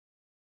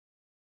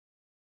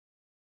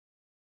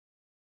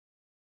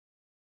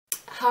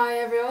Hi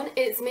everyone,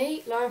 it's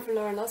me, Lauren from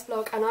Lauren Loves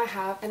Blog, and I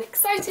have an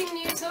exciting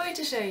new toy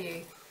to show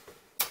you.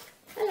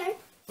 Hello.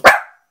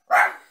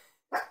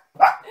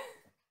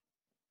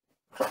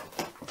 Are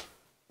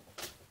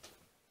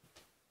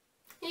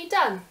you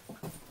done?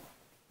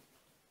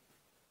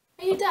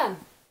 Are you done?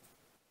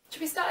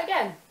 Should we start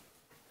again?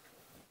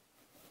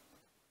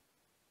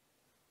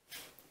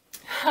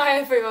 Hi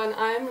everyone,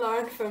 I'm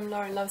Lauren from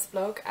Lauren Loves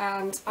Blog,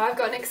 and I've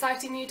got an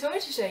exciting new toy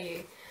to show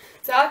you.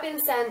 So I've been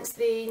sent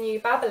the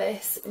new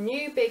Babyliss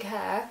New Big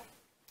Hair,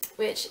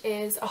 which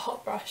is a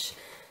hot brush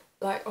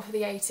like off of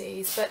the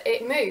 80s, but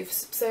it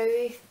moves. So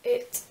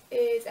it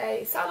is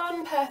a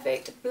salon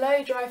perfect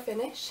blow dry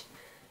finish.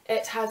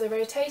 It has a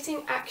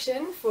rotating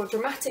action for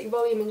dramatic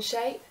volume and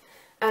shape,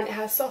 and it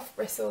has soft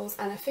bristles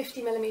and a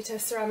 50mm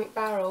ceramic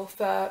barrel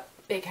for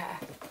big hair.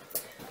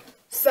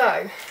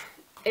 So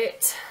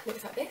it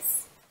looks like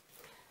this.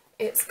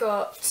 It's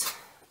got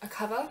a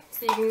cover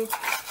so you can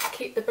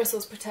keep the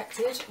bristles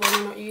protected when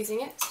you're not using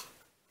it.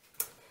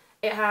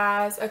 It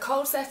has a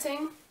cold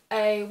setting,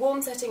 a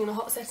warm setting and a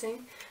hot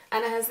setting,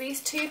 and it has these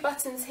two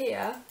buttons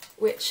here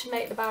which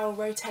make the barrel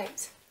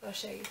rotate. I'll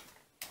show you.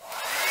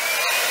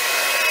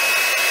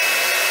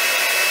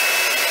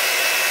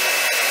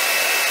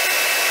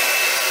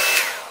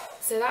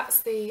 So that's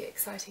the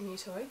exciting new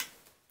toy.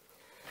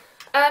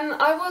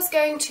 I was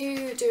going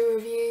to do a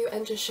review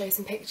and just show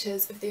some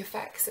pictures of the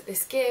effects that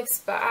this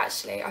gives, but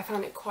actually I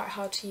found it quite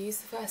hard to use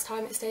the first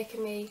time. It's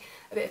taken me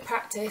a bit of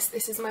practice.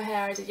 This is my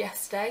hair I did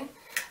yesterday.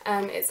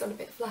 It's gone a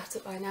bit flatter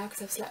by now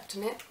because I've slept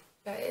on it,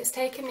 but it's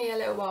taken me a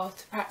little while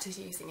to practice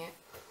using it.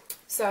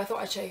 So I thought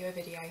I'd show you a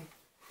video.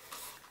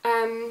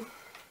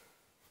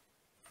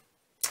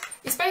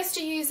 You're supposed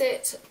to use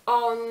it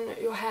on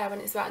your hair when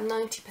it's about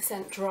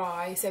 90%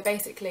 dry. So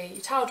basically you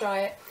towel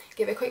dry it,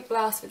 give it a quick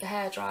blast with the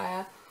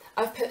hairdryer.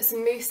 I've put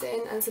some mousse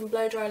in and some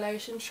blow dry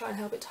lotion to try and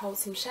help it to hold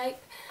some shape,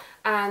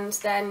 and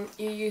then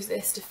you use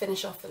this to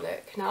finish off the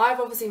look. Now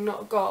I've obviously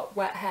not got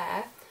wet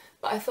hair,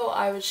 but I thought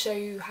I would show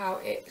you how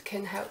it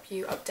can help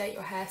you update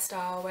your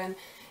hairstyle when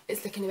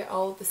it's looking a bit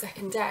old the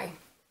second day.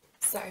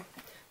 So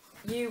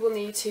you will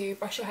need to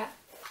brush your hair.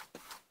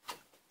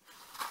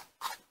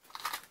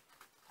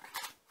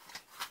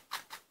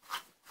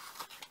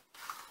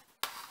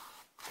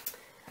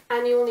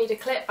 And you will need a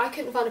clip. I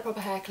couldn't find a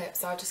proper hair clip,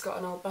 so I just got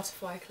an old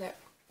butterfly clip.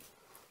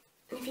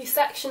 And if you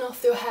section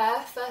off your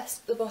hair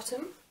first at the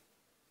bottom,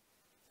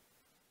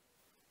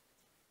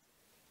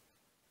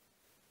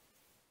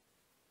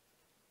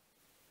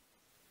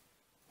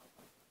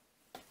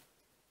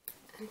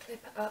 and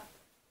clip it up.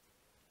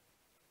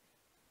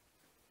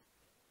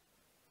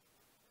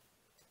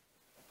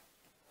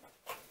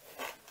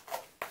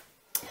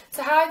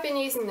 So how I've been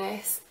using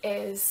this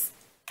is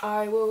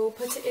I will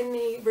put it in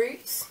the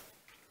roots.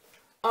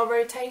 I'll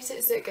rotate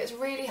it so it gets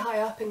really high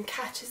up and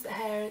catches the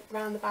hair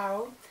around the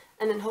barrel,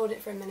 and then hold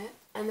it for a minute,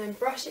 and then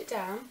brush it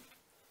down,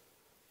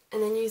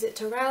 and then use it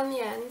to round the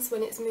ends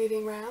when it's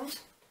moving round,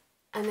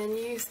 and then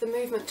use the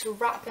movement to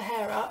wrap the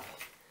hair up,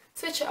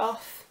 switch it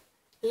off,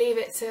 leave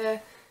it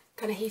to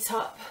kind of heat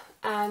up,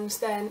 and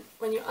then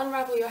when you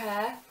unravel your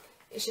hair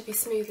it should be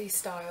smoothly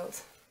styled.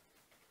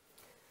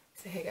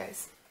 So here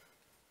goes.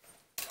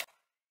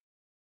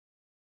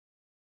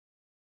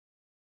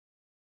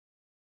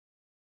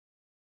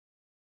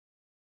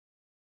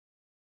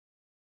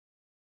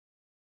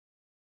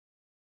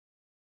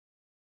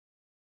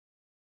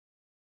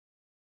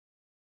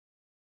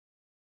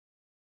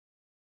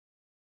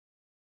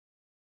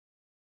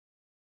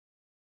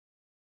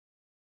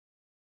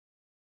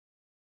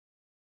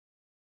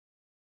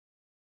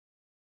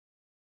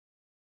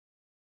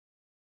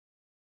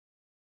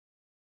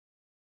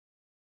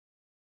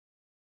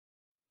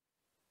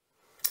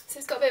 So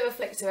it's got a bit of a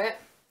flick to it.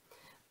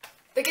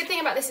 The good thing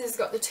about this is it's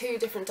got the two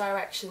different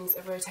directions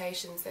of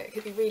rotation, so it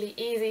could be really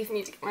easy for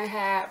me to get my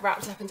hair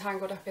wrapped up and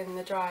tangled up in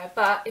the dryer,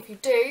 but if you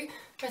do,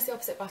 press the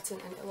opposite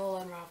button and it'll all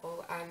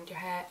unravel and your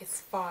hair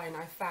is fine,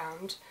 I've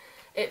found.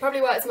 It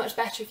probably works much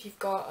better if you've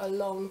got a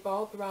long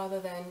bob rather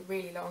than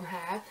really long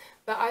hair,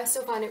 but I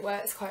still find it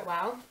works quite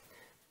well.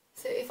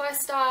 So if I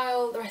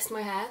style the rest of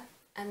my hair,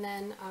 and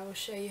then I will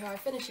show you how I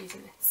finish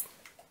using this.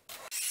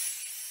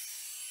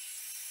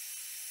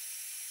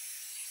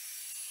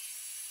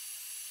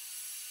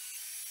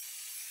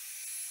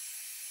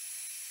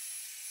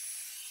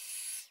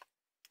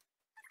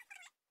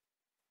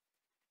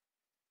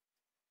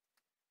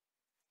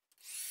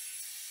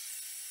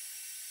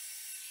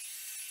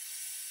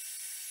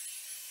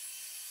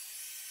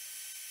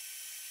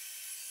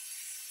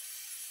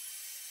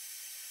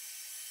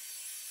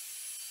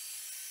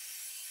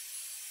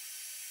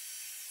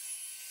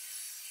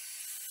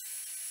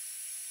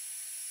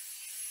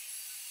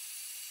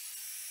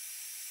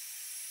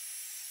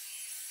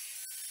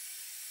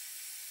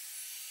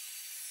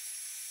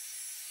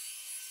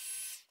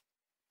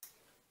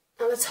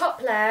 On the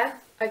top layer,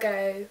 I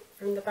go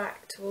from the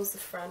back towards the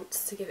front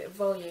to give it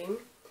volume.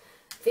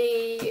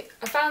 I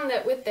found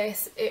that with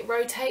this, it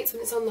rotates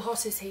when it's on the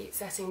hottest heat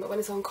setting, but when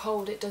it's on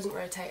cold it doesn't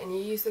rotate, and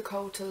you use the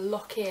cold to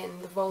lock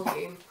in the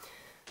volume.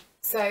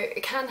 So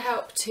it can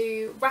help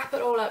to wrap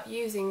it all up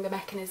using the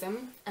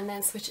mechanism and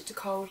then switch it to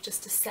cold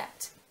just to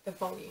set the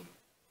volume.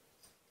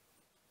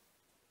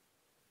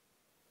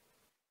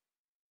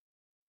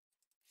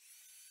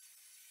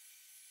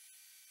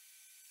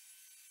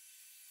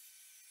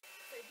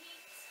 So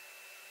heat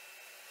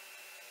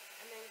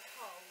and then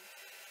cold.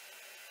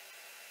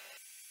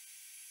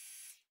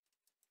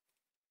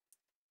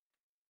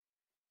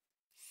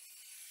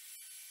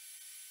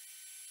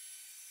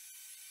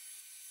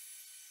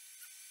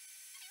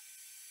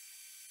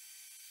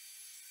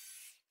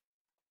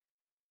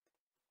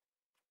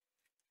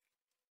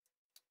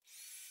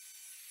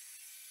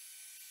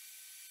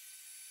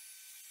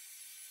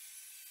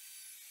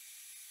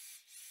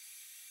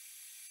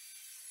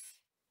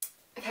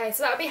 Okay,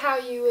 so that would be how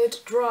you would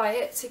dry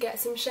it to get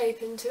some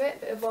shape into it, a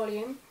bit of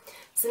volume.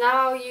 So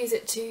now I'll use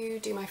it to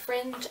do my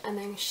fringe and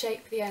then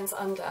shape the ends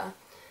under.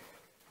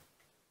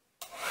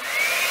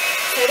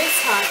 So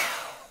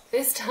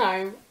this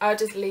time I'll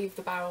just leave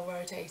the barrel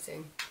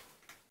rotating.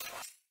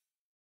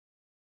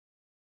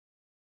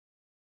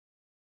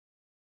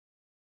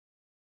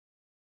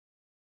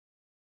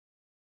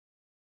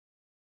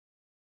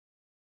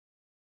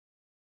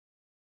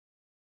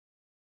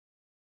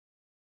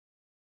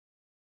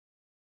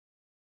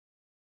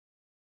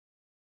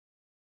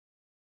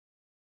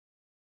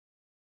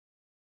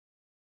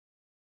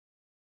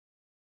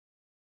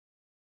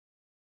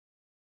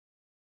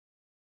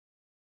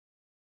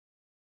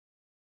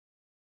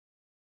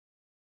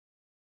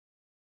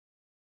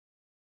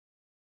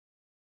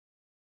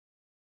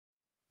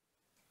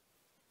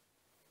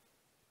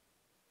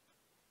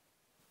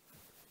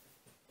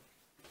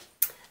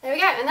 There we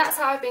go, and that's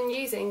how I've been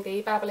using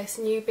the Babyliss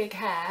New Big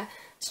Hair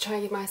to try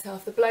and give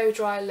myself the blow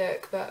dry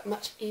look, but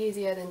much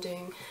easier than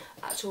doing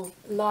actual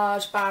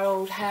large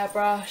barreled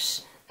hairbrush,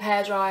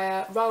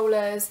 hairdryer,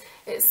 rollers.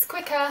 It's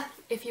quicker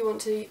if you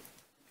want to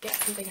get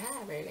some big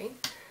hair, really.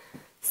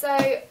 So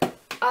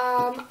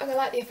I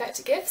like the effect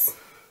it gives.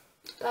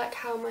 I like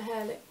how my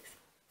hair looks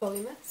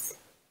voluminous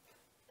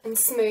and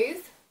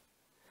smooth.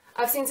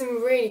 I've seen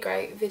some really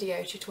great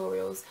video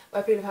tutorials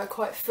where people have had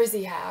quite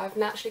frizzy hair. I've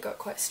naturally got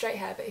quite straight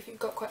hair, but if you've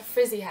got quite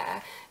frizzy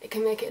hair, it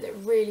can make it look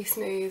really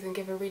smooth and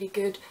give a really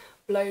good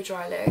blow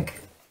dry look.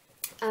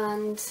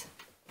 And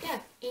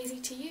yeah,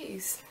 easy to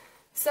use.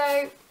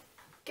 So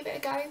give it a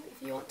go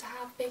if you want to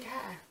have big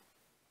hair.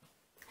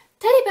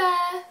 Teddy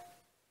bear!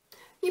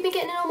 You've been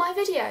getting in all my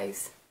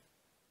videos.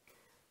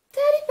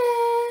 Teddy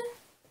bear!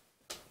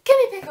 Give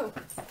me a pickle.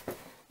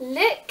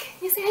 Lick.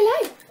 You say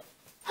hello.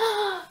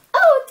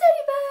 Oh,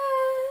 Teddy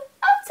bear!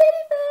 Oh,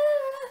 Teddy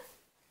bear!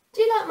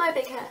 Do you like my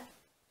big hair?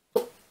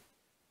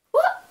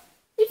 What?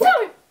 You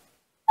don't?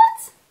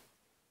 What?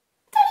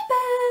 Teddy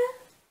bear!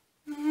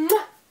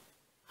 Mwah.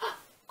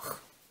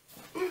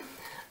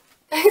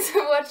 Thanks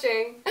for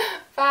watching.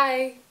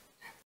 Bye.